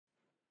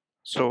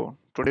So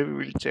today we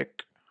will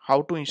check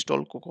how to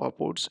install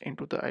CocoaPods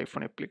into the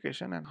iPhone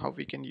application and how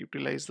we can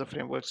utilize the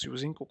frameworks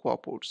using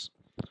CocoaPods.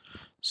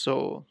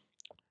 So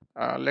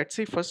let's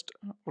see first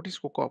what is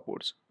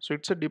CocoaPods. So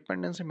it's a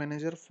dependency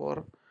manager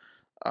for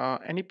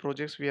any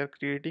projects we are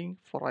creating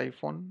for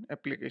iPhone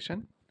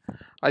application,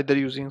 either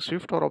using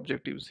Swift or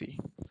Objective-C.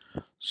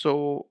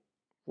 So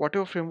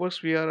whatever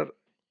frameworks we were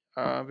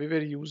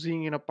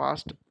using in a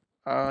past,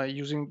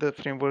 using the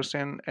frameworks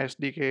and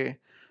SDK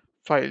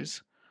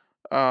files.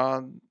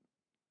 Uh,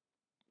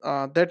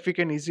 that we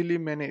can easily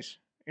manage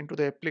into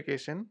the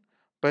application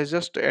by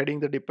just adding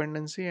the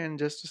dependency and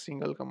just a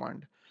single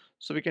command.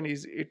 So we can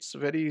it's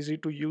very easy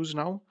to use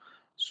now.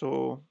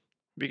 So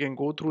we can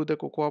go through the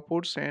cocoa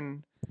pods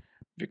and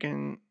we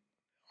can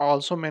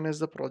also manage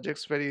the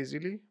projects very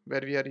easily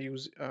where we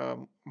are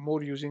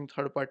more using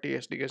third party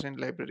SDKs and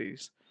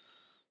libraries.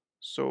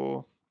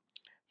 So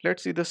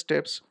let's see the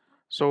steps.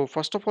 So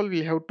first of all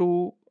we have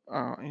to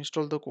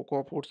install the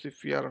cocoa pods.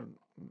 If we are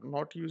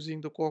not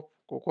using the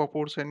cocoa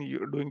pods and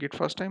you're doing it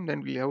first time,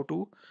 then we have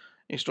to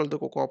install the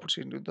cocoa pods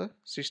into the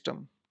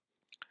system.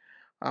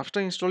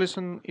 After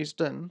installation is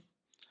done,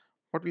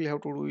 what we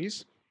have to do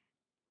is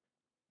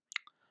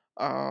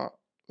uh,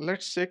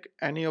 let's check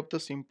any of the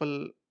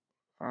simple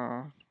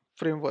uh,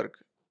 framework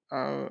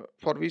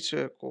for which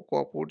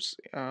cocoa pods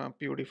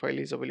POD file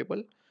is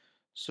available,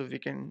 so we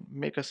can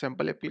make a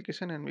sample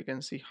application and we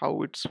can see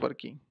how it's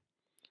working.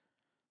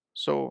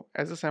 So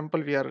as a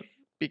sample we are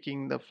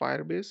picking the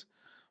Firebase.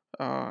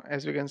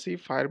 As we can see,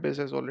 Firebase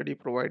has already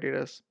provided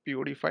us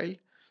POD file.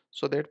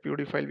 So that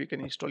POD file we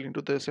can install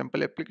into the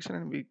sample application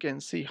and we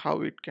can see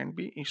how it can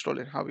be installed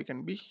and how it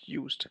can be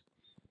used.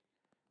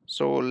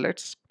 So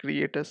let's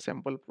create a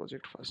sample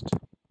project first.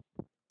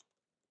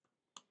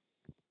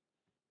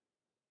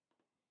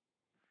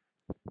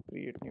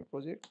 Create new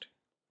project,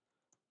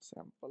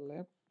 sample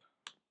app,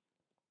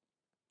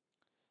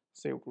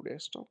 save to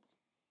desktop.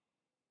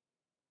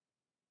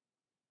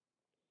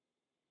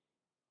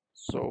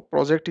 So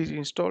project is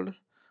installed.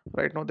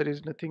 Right now there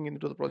is nothing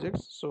into the project.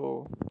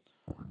 So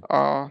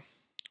uh,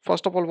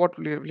 first of all what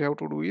we have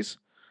to do is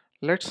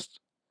let's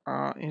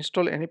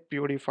install any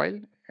POD file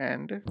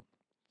and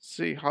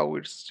see how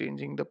it's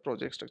changing the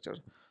project structure.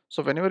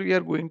 So whenever we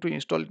are going to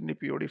install any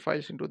POD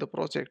files into the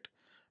project,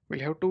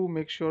 we'll have to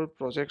make sure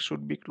project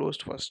should be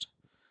closed first.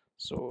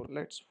 So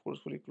let's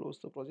forcefully close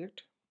the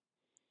project.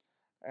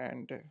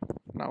 And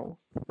now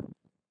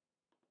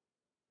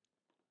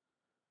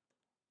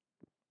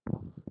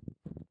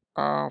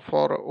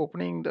for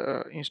opening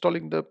the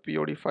installing the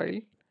POD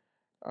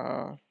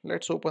file,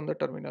 let's open the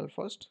terminal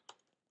first.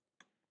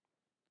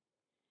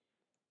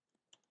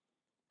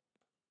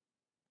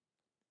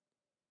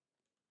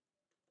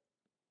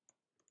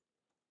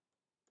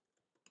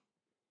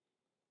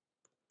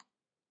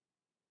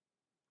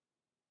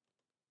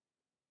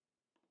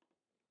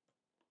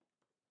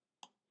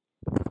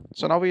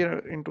 So now we are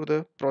into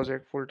the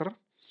project folder,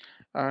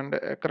 and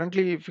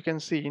currently if you can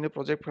see in the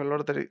project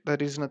folder there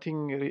is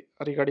nothing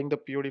regarding the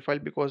POD file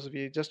because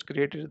we just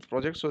created the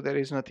project, so there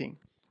is nothing.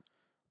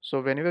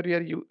 So whenever we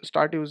are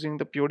start using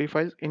the POD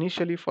files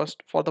initially,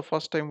 first for the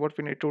first time what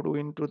we need to do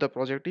into the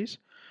project is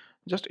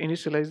just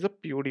initialize the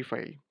POD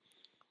file.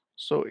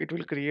 So it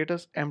will create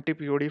us empty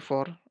POD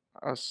for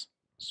us.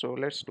 So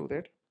let's do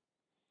that.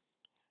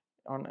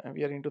 On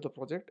we are into the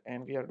project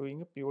and we are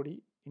doing a POD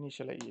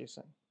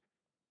initialization.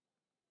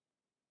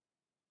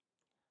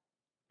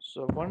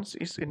 So once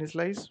it's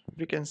initialized,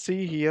 we can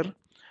see here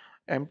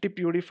empty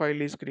POD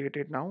file is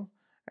created now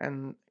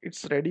and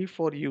it's ready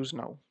for use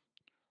now.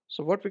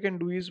 So what we can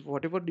do is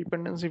whatever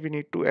dependency we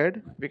need to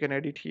add, we can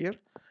add it here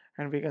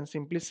and we can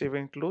simply save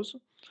and close.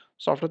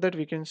 So after that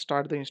we can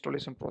start the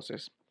installation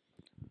process.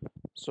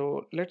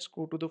 So let's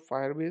go to the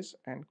Firebase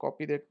and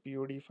copy that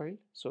POD file.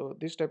 So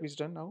this step is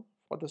done now.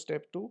 For the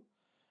step 2,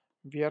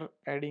 we are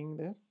adding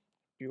the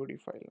POD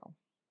file now.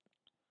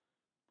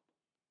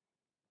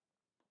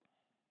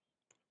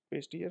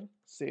 Paste here,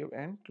 save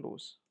and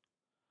close.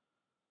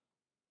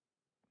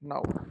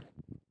 Now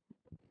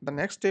the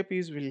next step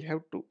is we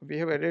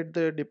have added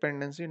the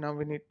dependency. Now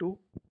we need to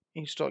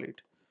install it.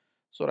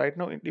 So right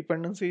now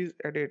dependency is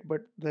added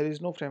but there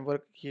is no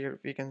framework here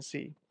we can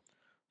see.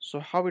 So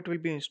how it will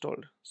be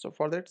installed? So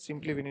for that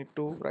simply we need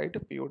to write a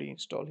POD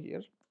install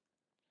here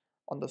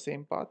on the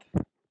same path.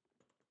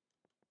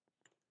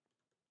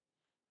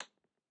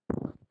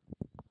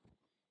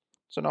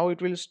 So now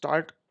it will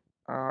start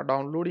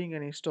downloading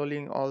and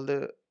installing all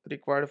the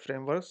required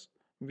frameworks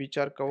which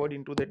are covered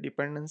into the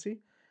dependency.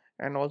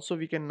 And also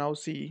we can now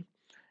see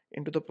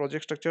into the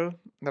project structure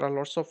there are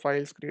lots of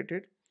files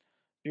created.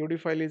 POD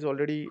file is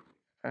already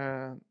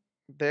uh,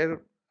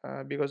 there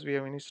because we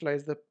have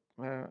initialized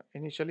the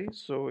initially,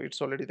 so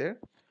it's already there.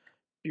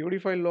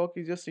 POD file lock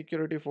is a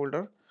security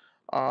folder,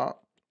 uh,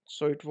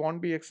 so it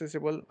won't be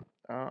accessible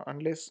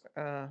unless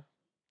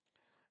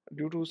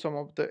due to some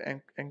of the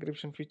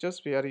encryption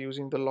features we are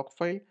using the lock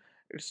file.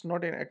 It's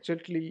not an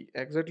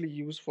exactly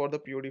used for the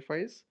POD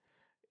files.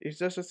 It's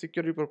just a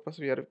security purpose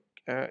we are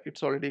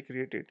it's already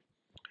created.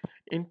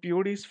 In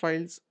PODs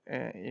files,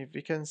 if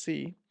we can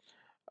see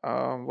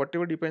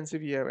whatever dependency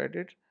we have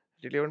added,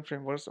 relevant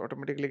frameworks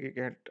automatically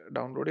get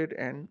downloaded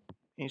and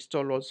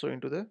installed also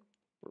into the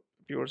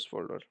PODs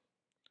folder.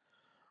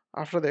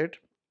 After that,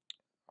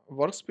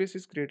 workspace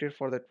is created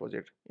for that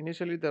project.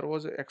 Initially there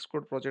was a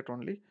Xcode project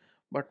only,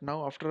 but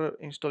now after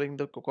installing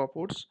the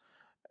CocoaPods,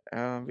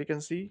 we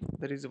can see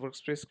there is a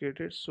workspace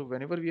created. So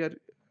whenever we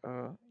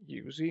are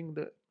using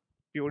the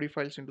POD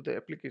files into the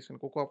application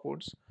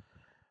CocoaPods,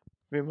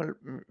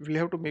 we'll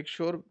have to make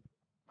sure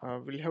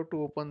we'll have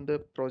to open the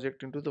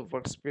project into the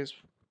workspace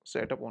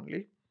setup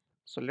only.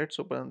 So let's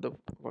open the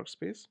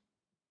workspace.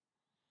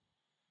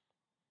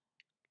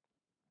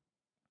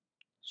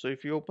 So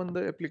if you open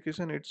the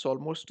application, it's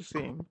almost the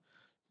same,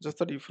 just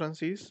the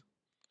difference is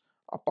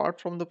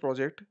apart from the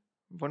project,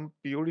 one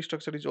POD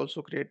structure is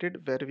also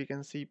created where we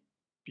can see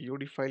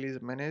POD file is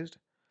managed,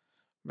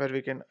 where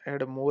we can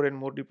add more and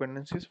more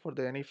dependencies for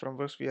the any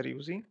frameworks we are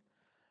using,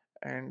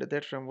 and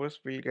that frameworks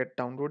will get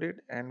downloaded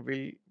and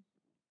will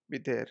be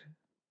there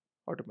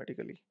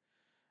automatically.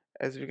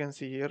 As we can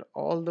see here,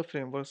 all the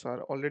frameworks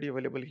are already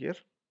available here,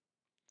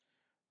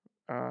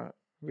 uh,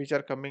 which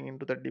are coming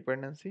into the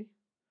dependency.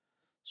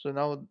 So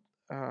now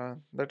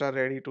that are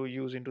ready to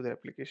use into the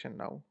application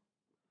now.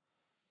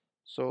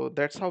 So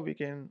that's how we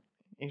can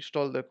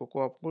install the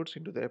Cocoa Pods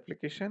into the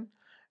application,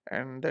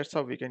 and that's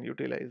how we can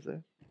utilize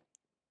the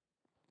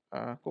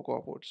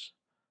Cocoa Pods.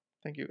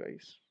 Thank you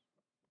guys.